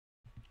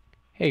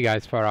Hey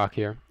guys, Farrak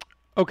here.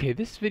 Okay,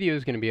 this video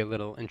is going to be a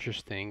little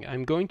interesting.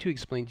 I'm going to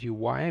explain to you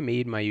why I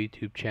made my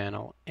YouTube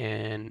channel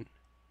and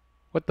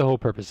what the whole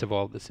purpose of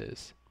all this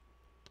is.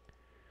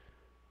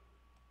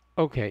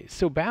 Okay,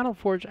 so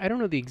Battleforge, I don't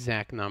know the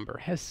exact number,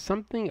 has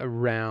something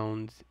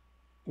around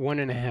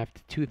 1.5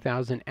 to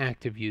 2,000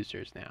 active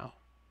users now.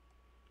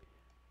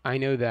 I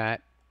know that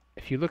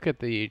if you look at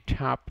the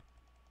top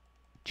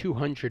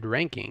 200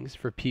 rankings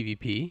for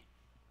PvP,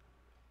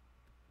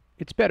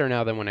 it's better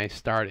now than when I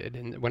started,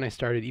 and when I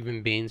started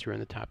even Banes were in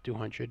the top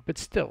 200, but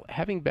still,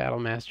 having Battle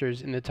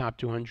Masters in the top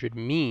 200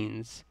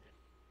 means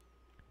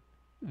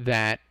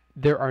that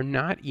there are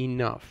not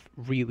enough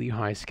really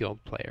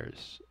high-skilled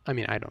players. I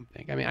mean, I don't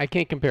think. I mean, I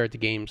can't compare it to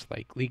games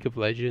like League of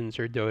Legends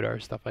or Dota or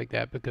stuff like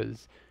that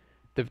because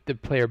the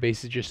player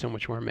base is just so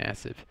much more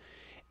massive.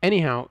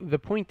 Anyhow, the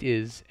point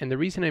is, and the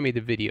reason I made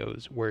the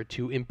videos were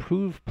to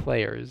improve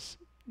players,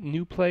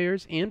 new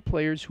players and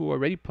players who are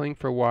already playing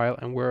for a while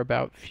and were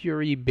about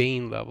Fury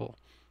Bane level.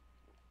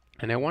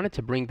 And I wanted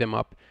to bring them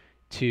up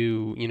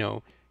to,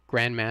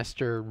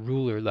 Grandmaster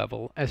Ruler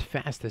level as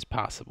fast as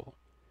possible.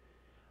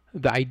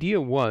 The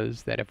idea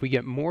was that if we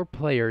get more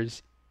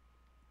players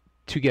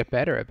to get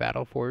better at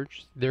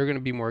Battleforge, they're going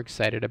to be more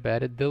excited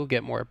about it. They'll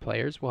get more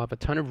players. We'll have a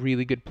ton of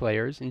really good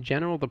players. In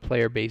general, the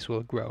player base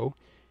will grow,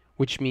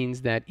 which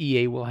means that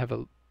EA will have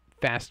a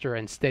faster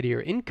and steadier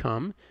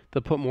income.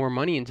 They'll put more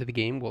money into the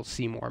game. We'll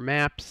see more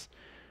maps,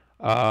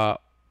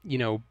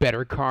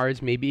 better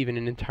cards, maybe even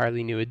an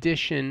entirely new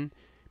edition.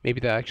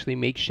 Maybe they'll actually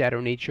make Shadow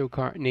Nature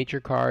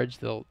cards.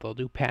 They'll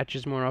do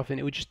patches more often.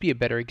 It would just be a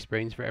better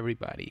experience for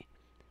everybody.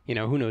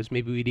 Who knows?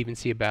 Maybe we'd even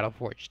see a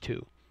Battleforge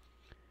 2.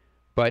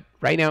 But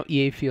right now,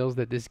 EA feels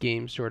that this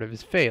game sort of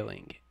is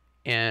failing.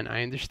 And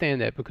I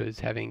understand that because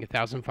having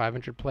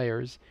 1,500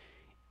 players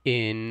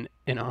in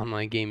an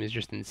online game is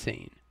just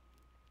insane.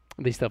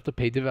 They still have to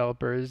pay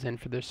developers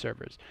and for their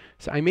servers.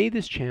 So I made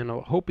this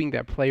channel hoping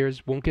that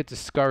players won't get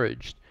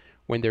discouraged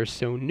when they're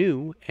so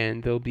new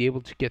and they'll be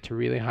able to get to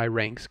really high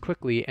ranks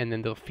quickly, and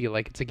then they'll feel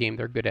like it's a game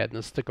they're good at and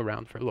they'll stick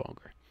around for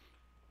longer.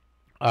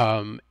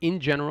 In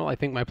general, I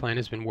think my plan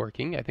has been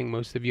working. I think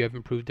most of you have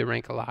improved the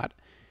rank a lot,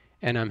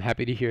 and I'm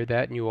happy to hear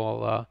that. And you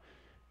all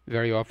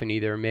very often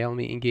either mail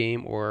me in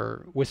game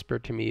or whisper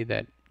to me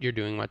that you're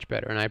doing much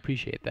better, and I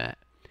appreciate that.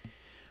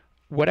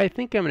 What I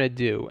think I'm going to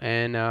do,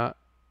 and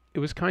it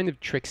was kind of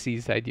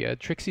Trixie's idea.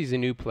 Trixie's a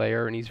new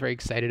player, and he's very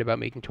excited about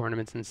making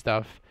tournaments and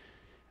stuff.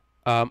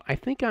 I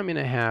think I'm going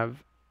to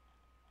have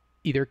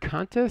either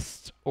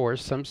contests or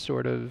some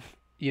sort of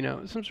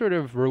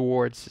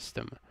reward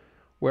system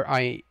where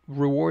I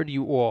reward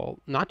you all,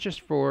 not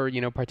just for,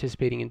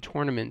 participating in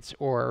tournaments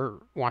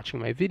or watching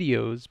my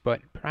videos,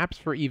 but perhaps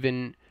for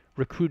even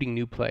recruiting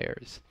new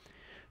players.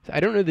 So I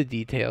don't know the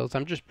details.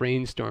 I'm just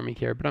brainstorming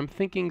here, but I'm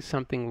thinking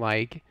something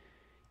like,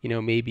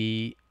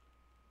 maybe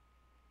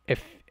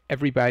if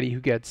everybody who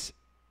gets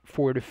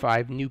 4 to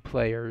 5 new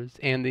players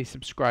and they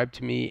subscribe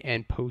to me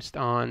and post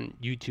on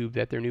YouTube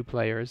that they're new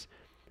players,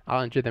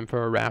 I'll enter them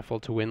for a raffle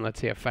to win,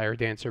 let's say, a Fire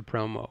Dancer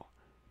promo.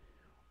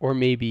 Or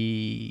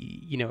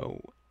maybe,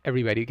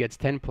 everybody who gets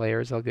 10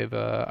 players, I'll give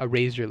a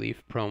Razor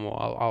Leaf promo.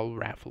 I'll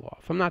raffle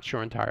off. I'm not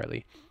sure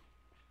entirely.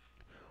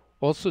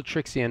 Also,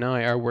 Trixie and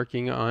I are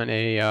working on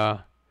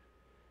a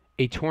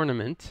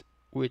tournament,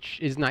 which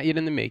is not yet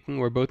in the making.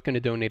 We're both going to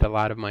donate a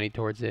lot of money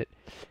towards it.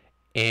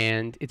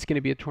 And it's going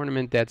to be a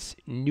tournament that's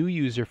new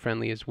user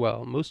friendly as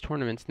well. Most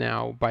tournaments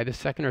now, by the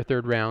second or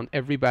third round,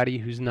 everybody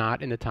who's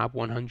not in the top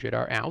 100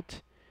 are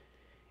out.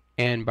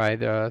 And by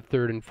the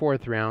third and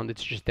fourth round,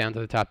 it's just down to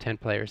the top 10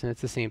 players, and it's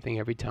the same thing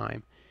every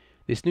time.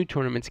 This new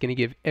tournament's going to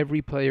give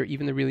every player,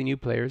 even the really new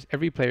players,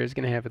 every player is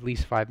going to have at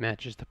least 5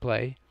 matches to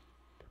play,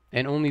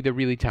 and only the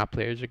really top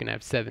players are going to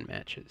have 7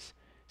 matches.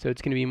 So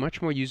it's going to be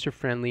much more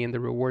user-friendly, and the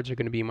rewards are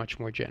going to be much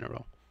more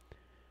general.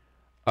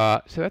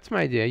 So that's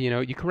my idea.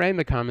 You can write in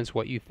the comments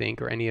what you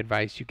think or any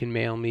advice. You can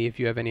mail me if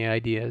you have any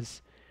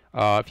ideas,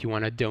 if you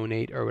want to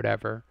donate or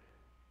whatever.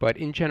 But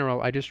in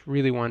general, I just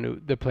really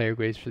want the player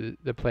base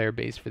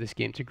for this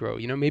game to grow.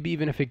 Maybe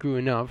even if it grew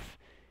enough,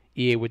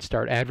 EA would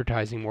start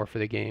advertising more for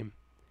the game.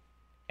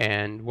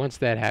 And once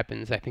that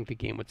happens, I think the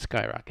game would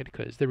skyrocket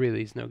because there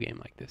really is no game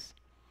like this.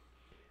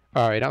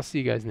 Alright, I'll see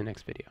you guys in the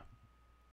next video.